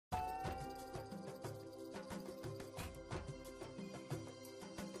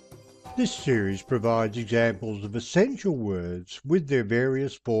This series provides examples of essential words with their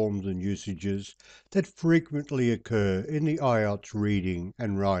various forms and usages that frequently occur in the IELTS reading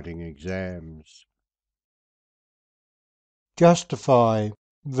and writing exams. Justify,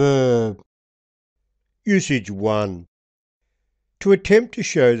 verb. Usage 1. To attempt to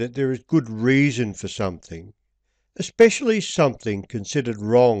show that there is good reason for something, especially something considered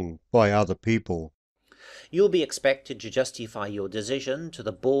wrong by other people. You'll be expected to justify your decision to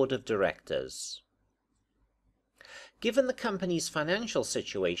the board of directors. Given the company's financial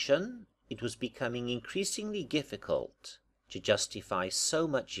situation, it was becoming increasingly difficult to justify so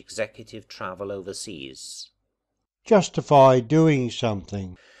much executive travel overseas. Justify doing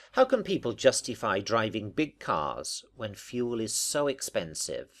something. How can people justify driving big cars when fuel is so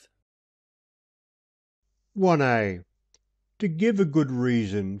expensive? 1a. To give a good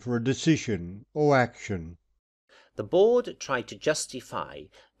reason for a decision or action. The board tried to justify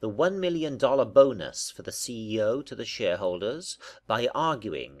the $1 million bonus for the CEO to the shareholders by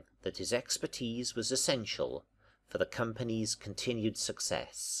arguing that his expertise was essential for the company's continued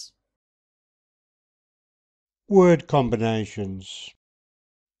success. Word combinations.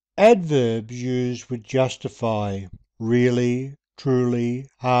 Adverbs used with justify: really, truly,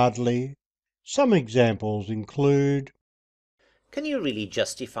 hardly. Some examples include: Can you really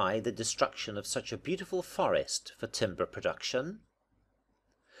justify the destruction of such a beautiful forest for timber production?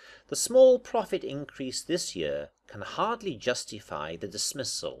 The small profit increase this year can hardly justify the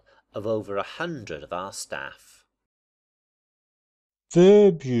dismissal of over 100 of our staff.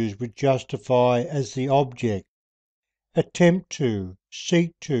 verbs used with justify as the object: attempt to,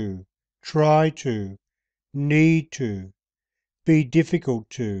 seek to, try to, need to, be difficult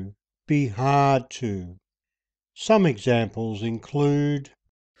to, be hard to. Some examples include: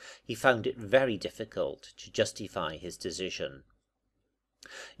 He found it very difficult to justify his decision.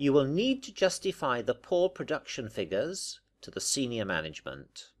 You will need to justify the poor production figures to the senior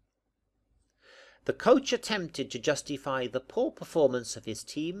management. The coach attempted to justify the poor performance of his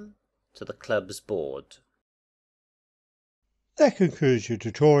team to the club's board. That concludes your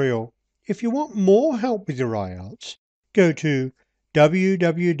tutorial. If you want more help with your IELTS, go to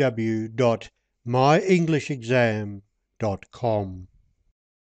www.myenglishexam.com.